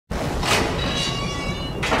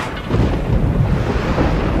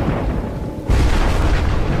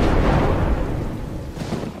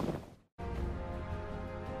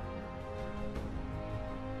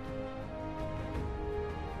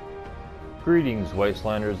Greetings,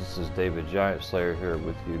 Wastelanders. This is DavidGianTSlayr here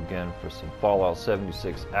with you again for some Fallout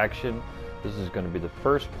 76 action. This is going to be the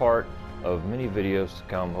first part of many videos to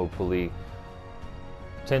come, hopefully,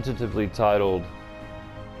 tentatively titled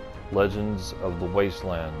Legends of the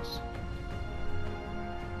Wastelands.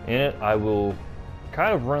 In it, I will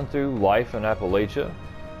kind of run through life in Appalachia,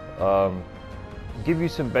 give you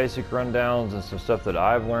some basic rundowns and some stuff that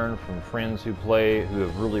I've learned from friends who play, who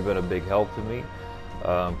have really been a big help to me.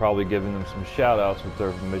 Probably giving them some shout outs with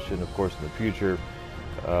their permission, of course, in the future.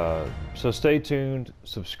 So stay tuned,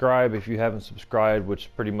 subscribe if you haven't subscribed, which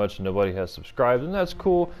pretty much nobody has subscribed, and that's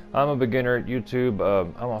cool. I'm a beginner at YouTube.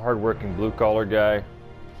 I'm a hardworking blue-collar guy.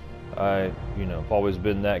 I've always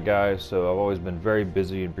been that guy, so I've always been very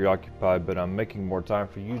busy and preoccupied, but I'm making more time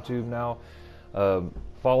for YouTube now.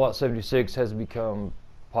 Fallout 76 has become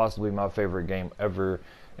possibly my favorite game ever,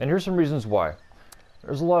 and here's some reasons why.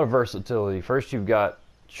 There's a lot of versatility. First, you've got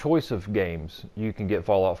choice of games. You can get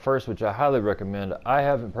Fallout first, which I highly recommend. I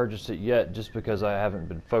haven't purchased it yet just because I haven't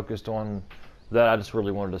been focused on that. I just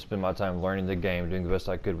really wanted to spend my time learning the game, doing the best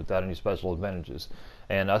I could without any special advantages.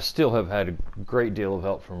 And I still have had a great deal of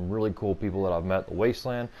help from really cool people that I've met at the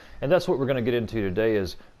Wasteland. And that's what we're going to get into today,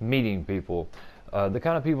 is meeting people. The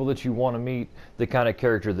kind of people that you want to meet, the kind of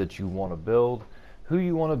character that you want to build, who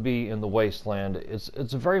you want to be in the Wasteland.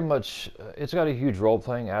 It's very much, it's got a huge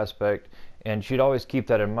role-playing aspect, and you should always keep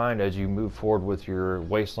that in mind as you move forward with your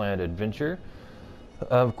Wasteland adventure.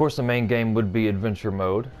 Of course, the main game would be adventure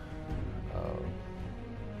mode.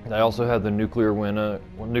 I also have the nuclear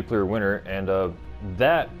winter, and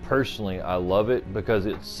that personally I love it because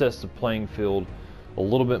it sets the playing field a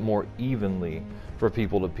little bit more evenly for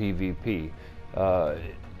people to PvP.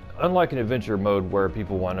 Unlike an adventure mode where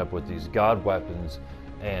people wind up with these god weapons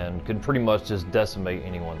and can pretty much just decimate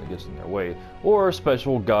anyone that gets in their way, or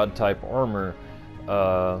special god type armor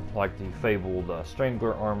like the fabled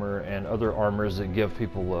strangler armor and other armors that give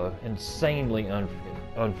people insanely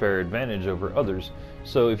unfair advantage over others.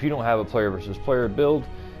 So if you don't have a player versus player build,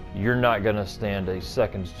 you're not going to stand a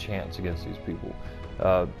second's chance against these people.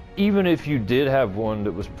 Even if you did have one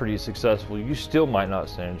that was pretty successful, you still might not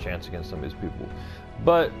stand a chance against some of these people.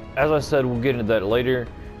 But as I said, we'll get into that later.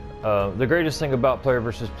 The greatest thing about player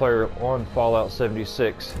versus player on Fallout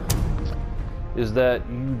 76 is that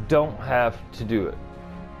you don't have to do it.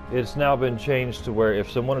 It's now been changed to where if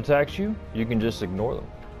someone attacks you, you can just ignore them.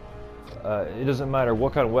 It doesn't matter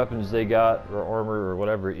what kind of weapons they got or armor or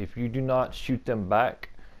whatever. If you do not shoot them back,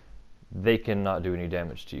 they cannot do any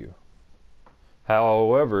damage to you.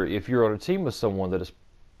 However, if you're on a team with someone that is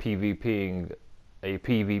PvPing a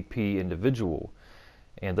PvP individual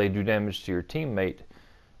and they do damage to your teammate,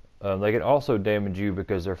 they can also damage you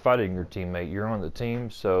because they're fighting your teammate. You're on the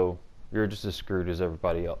team, so you're just as screwed as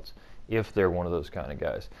everybody else if they're one of those kind of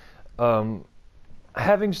guys.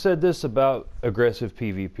 Having said this about aggressive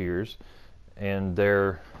PvPers and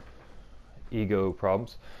their ego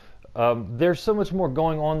problems, there's so much more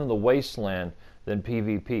going on in the Wasteland than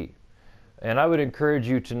PvP. And I would encourage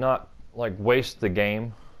you to not waste the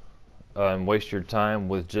game and waste your time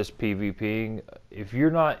with just PvPing. If you're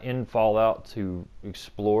not in Fallout to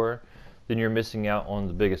explore, then you're missing out on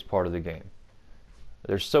the biggest part of the game.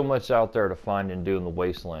 There's so much out there to find and do in the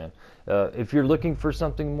Wasteland. If you're looking for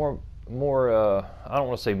something more I don't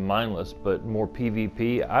want to say mindless, but more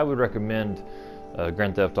PvP, I would recommend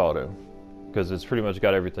Grand Theft Auto, because it's pretty much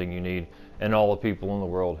got everything you need and all the people in the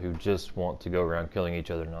world who just want to go around killing each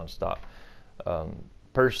other nonstop.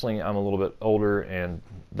 Personally, I'm a little bit older, and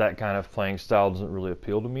that kind of playing style doesn't really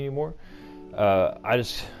appeal to me anymore.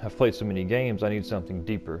 I've played so many games, I need something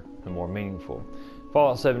deeper and more meaningful.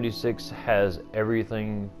 Fallout 76 has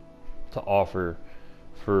everything to offer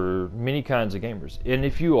for many kinds of gamers. And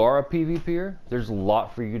if you are a PvPer, there's a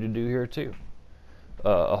lot for you to do here too.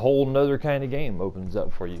 A whole nother kind of game opens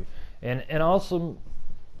up for you. And awesome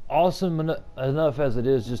enough as it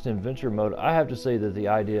is just in adventure mode, I have to say that the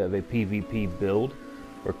idea of a PvP build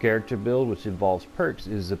or character build which involves perks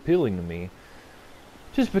is appealing to me,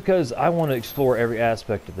 just because I want to explore every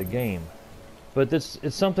aspect of the game. But it's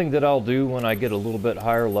something that I'll do when I get a little bit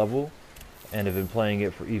higher level and have been playing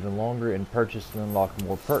it for even longer and purchase and unlock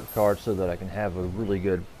more perk cards so that I can have a really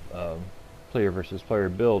good player versus player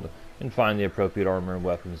build and find the appropriate armor and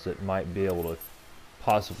weapons that might be able to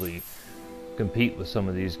possibly compete with some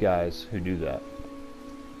of these guys who do that.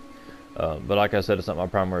 But like I said, it's not my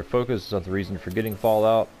primary focus. It's not the reason for getting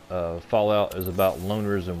Fallout. Fallout is about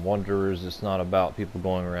loners and wanderers. It's not about people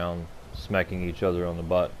going around smacking each other on the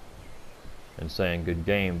butt and saying good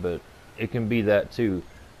game, but it can be that too.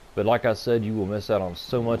 But like I said, you will miss out on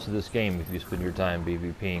so much of this game if you spend your time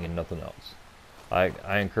PvPing and nothing else.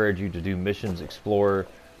 I encourage you to do missions, explore,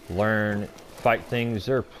 learn, fight things.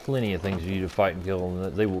 There are plenty of things you need to fight and kill,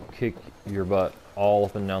 and they will kick your butt all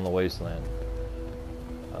up and down the wasteland.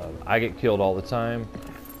 I get killed all the time,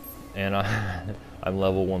 and I'm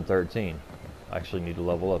level 113. I actually need to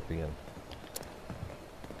level up again.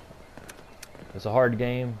 It's a hard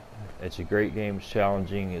game. It's a great game. It's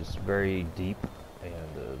challenging. It's very deep,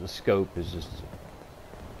 and the scope is just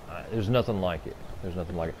there's nothing like it. There's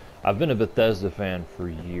nothing like it. I've been a Bethesda fan for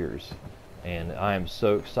years, and I am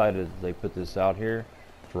so excited that they put this out here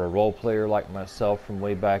for a role player like myself from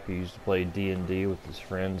way back who used to play D&D with his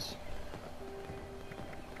friends,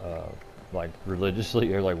 like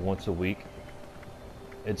religiously or like once a week.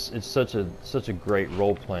 It's such a great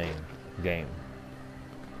role-playing game,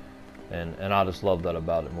 and I just love that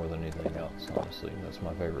about it more than anything else. Honestly, that's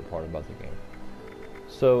my favorite part about the game.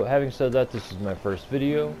 So, having said that, this is my first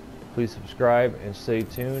video. Please subscribe and stay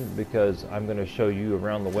tuned, because I'm going to show you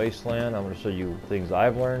around the wasteland. I'm going to show you things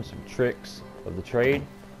I've learned, some tricks of the trade.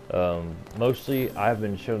 Mostly I've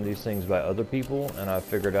been shown these things by other people, and I've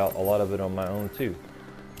figured out a lot of it on my own too.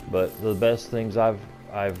 But the best things I've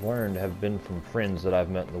learned have been from friends that I've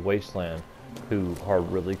met in the wasteland who are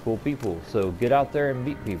really cool people. So get out there and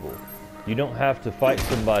meet people. You don't have to fight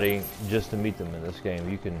somebody just to meet them in this game.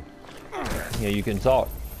 You can, you can talk.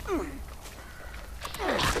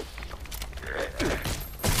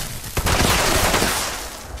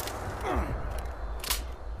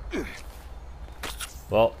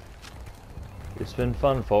 Well, it's been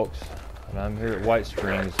fun, folks, and I'm here at White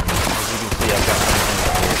Springs, and as you can see, I've got my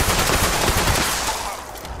things here.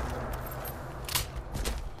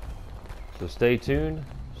 So stay tuned,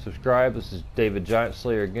 subscribe. This is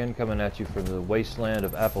DavidGianTSlayr again, coming at you from the wasteland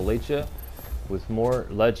of Appalachia, with more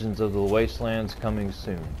Legends of the Wastelands coming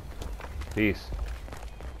soon. Peace.